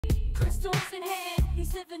Crystals in hand,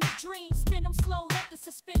 he's living a dream. Spin them slow, let the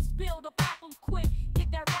suspense build, or pop them quick.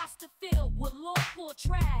 Get that roster filled. Will Lord pull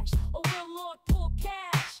trash? Or will Lord pull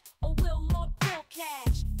cash? Or will Lord pull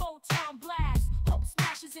cash? Photon blast, hope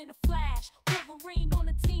smashes in a flash. Wolverine on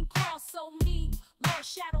the team, claw so mean.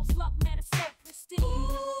 LordShaedow's luck, man, is so pristine.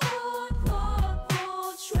 Ooh, Lord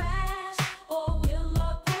pull trash, or will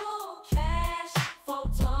Lord pull cash?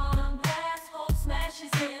 Photon blast, hope smashes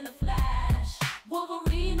in a flash.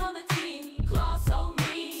 Wolverine on the team, claw so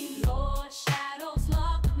mean. LordShaedow's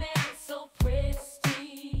luck, man, is so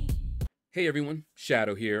pristine. Hey everyone,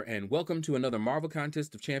 Shadow here, and welcome to another Marvel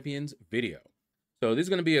Contest of Champions video. So this is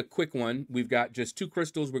going to be a quick one. We've got just 2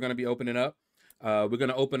 crystals we're going to be opening up. We're going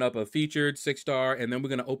to open up a featured 6-star, and then we're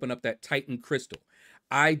going to open up that Titan crystal.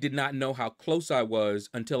 I did not know how close I was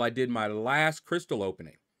until I did my last crystal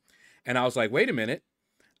opening. And I was like, wait a minute,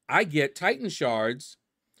 I get Titan shards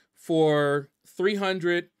for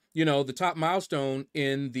 300, you know, the top milestone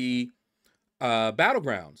in the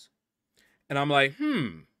battlegrounds. And I'm like,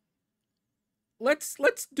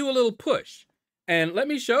 let's do a little push. And let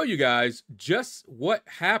me show you guys just what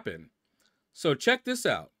happened. So check this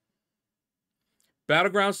out.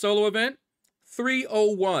 Battleground solo event,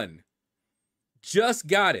 301. Just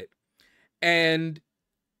got it. And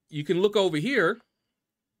you can look over here.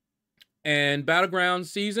 And Battleground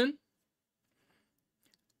season,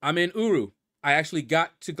 I'm in Uru. I actually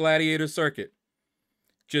got to Gladiator Circuit.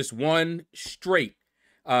 Just one straight.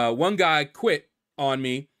 One guy quit on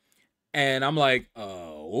me. And I'm like,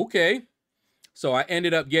 okay. So I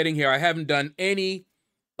ended up getting here. I haven't done any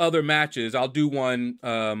other matches. I'll do one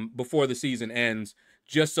before the season ends,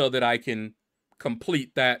 just so that I can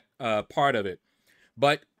complete that part of it.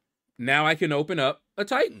 But now I can open up a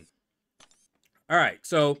Titan. All right,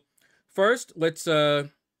 so first let's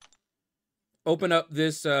open up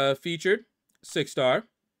this featured 6-star.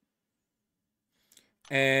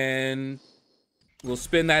 And we'll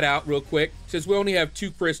spin that out real quick. Since we only have 2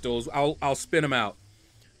 crystals, I'll spin them out.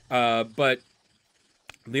 But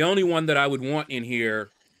the only one that I would want in here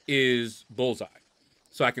is Bullseye,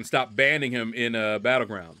 so I can stop banning him in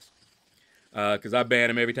Battlegrounds, because I ban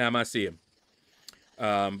him every time I see him.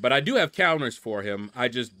 But I do have counters for him. I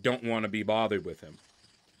just don't want to be bothered with him.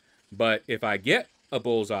 But if I get a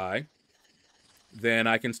Bullseye, then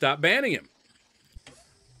I can stop banning him.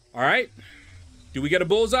 All right. Do we get a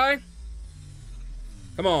Bullseye?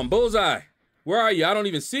 Come on, Bullseye. Where are you? I don't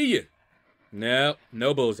even see you. No,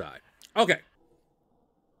 no Bullseye. Okay.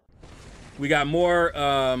 We got more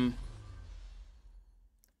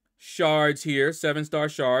shards here, 7-star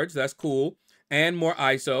shards. That's cool. And more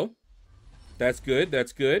ISO. That's good.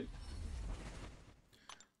 That's good.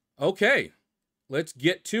 Okay. Let's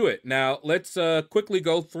get to it. Now, let's quickly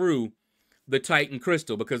go through the Titan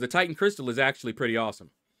Crystal, because the Titan Crystal is actually pretty awesome.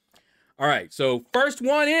 All right. So, first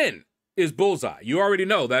one in is Bullseye. You already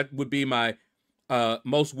know that would be my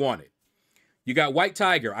most wanted. You got White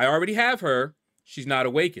Tiger. I already have her. She's not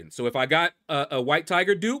awakened. So if I got a White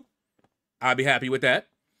Tiger dupe, I'd be happy with that.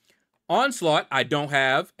 Onslaught, I don't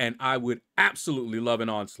have, and I would absolutely love an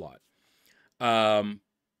Onslaught.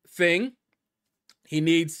 Thing, he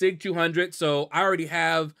needs Sig 200, so I already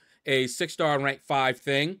have a 6-star rank 5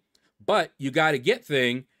 Thing, but you got to get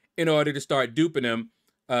Thing in order to start duping him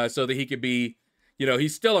so that he could be, you know,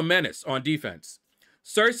 he's still a menace on defense.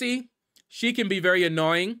 Cersei, she can be very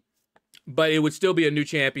annoying, but it would still be a new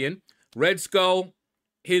champion. Red Skull,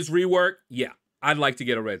 his rework, yeah, I'd like to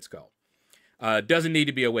get a Red Skull. Doesn't need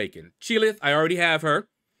to be awakened. Chilith, I already have her.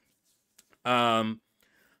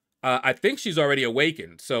 I think she's already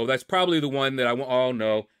awakened, so that's probably the one that I want. Oh,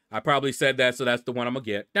 no, I probably said that, so that's the one I'm going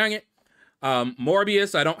to get. Dang it.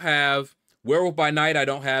 Morbius, I don't have. Werewolf by Night, I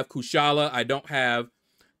don't have. Kushala, I don't have.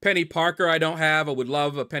 Penny Parker, I don't have. I would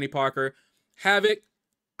love a Penny Parker. Havoc,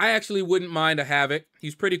 I actually wouldn't mind a Havoc.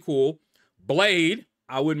 He's pretty cool. Blade,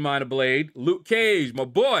 I wouldn't mind a Blade. Luke Cage, my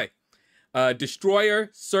boy. Destroyer,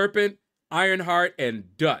 Serpent, Ironheart,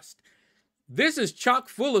 and Dust. This is chock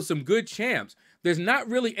full of some good champs. There's not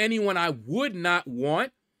really anyone I would not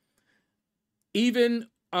want. Even,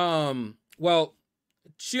 well,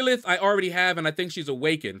 Chilith I already have, and I think she's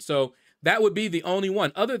awakened. So that would be the only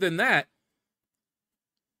one. Other than that,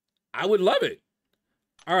 I would love it.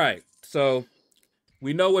 All right, so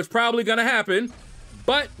we know what's probably going to happen,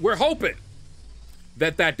 but we're hoping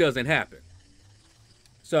that that doesn't happen.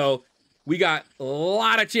 So we got a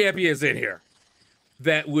lot of champions in here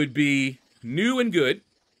that would be new and good.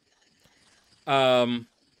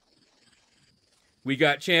 We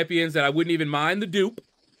got champions that I wouldn't even mind the dupe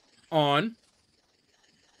on.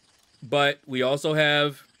 But we also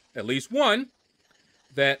have at least one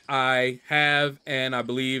that I have and I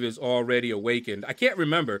believe is already awakened. I can't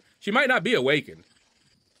remember. She might not be awakened.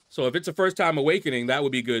 So if it's a first time awakening, that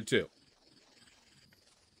would be good too.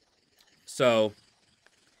 So,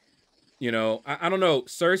 you know, I don't know.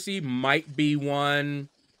 Cersei might be one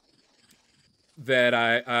that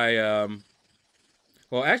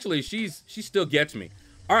well, actually, she still gets me.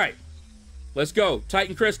 All right, let's go.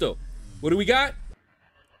 Titan Crystal. What do we got?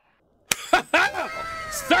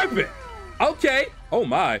 Serpent. Okay. Oh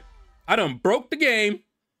my. I done broke the game,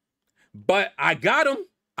 but I got him.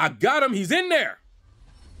 I got him. He's in there.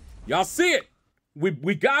 Y'all see it?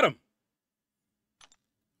 We got him.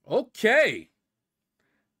 Okay.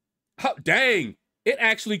 Oh, dang. It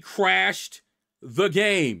actually crashed the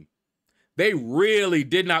game. They really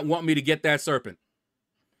did not want me to get that serpent.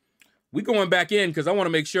 We going back in because I want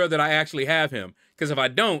to make sure that I actually have him. Because if I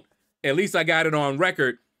don't, at least I got it on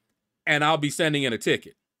record and I'll be sending in a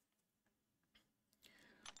ticket.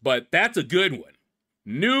 But that's a good one.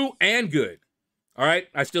 New and good. All right.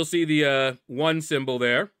 I still see the 1 symbol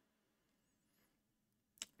there.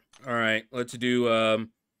 All right. Let's do,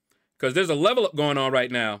 because there's a level up going on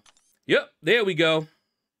right now. Yep. There we go.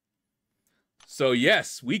 So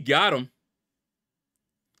yes, we got him.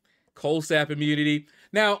 Cold sap immunity.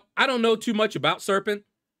 Now, I don't know too much about Serpent,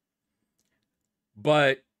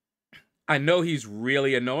 but I know he's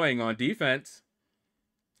really annoying on defense.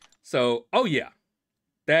 So, oh yeah,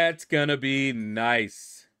 that's gonna be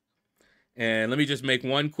nice. And let me just make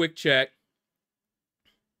one quick check.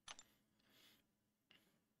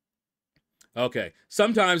 Okay,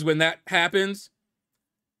 sometimes when that happens,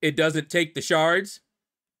 it doesn't take the shards.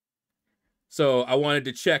 So I wanted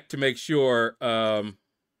to check to make sure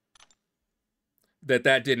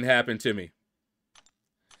that didn't happen to me.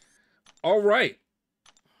 All right.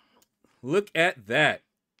 Look at that.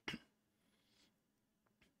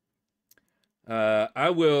 I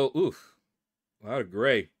will, oof, a lot of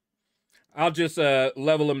gray. I'll just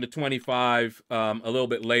level them to 25 a little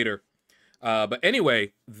bit later. But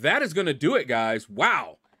anyway, that is going to do it, guys.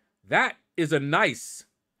 Wow. That is a nice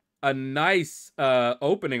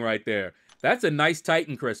opening right there. That's a nice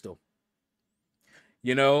Titan crystal.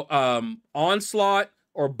 You know, Onslaught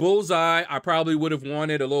or Bullseye, I probably would have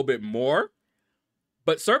wanted a little bit more.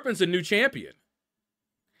 But Serpent's a new champion.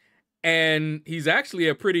 And he's actually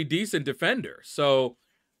a pretty decent defender. So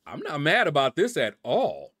I'm not mad about this at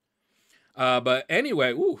all. But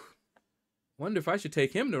anyway, ooh, wonder if I should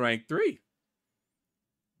take him to rank 3.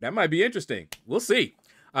 That might be interesting. We'll see.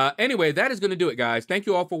 Anyway, that is going to do it, guys. Thank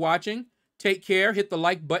you all for watching. Take care. Hit the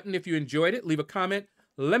like button if you enjoyed it. Leave a comment.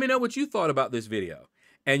 Let me know what you thought about this video.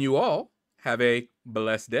 And you all have a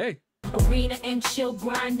blessed day. Arena and chill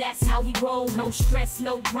grind, that's how we roll. No stress,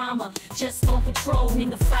 no drama, just on patrol.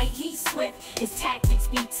 In the fight, he's swift, his tactics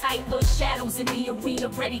be tight. LordShaedows in the arena,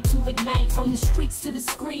 ready to ignite. From the streets to the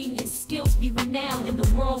screen, his skills be renowned. In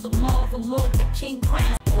the world of Marvel, Lord the King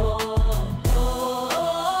crown.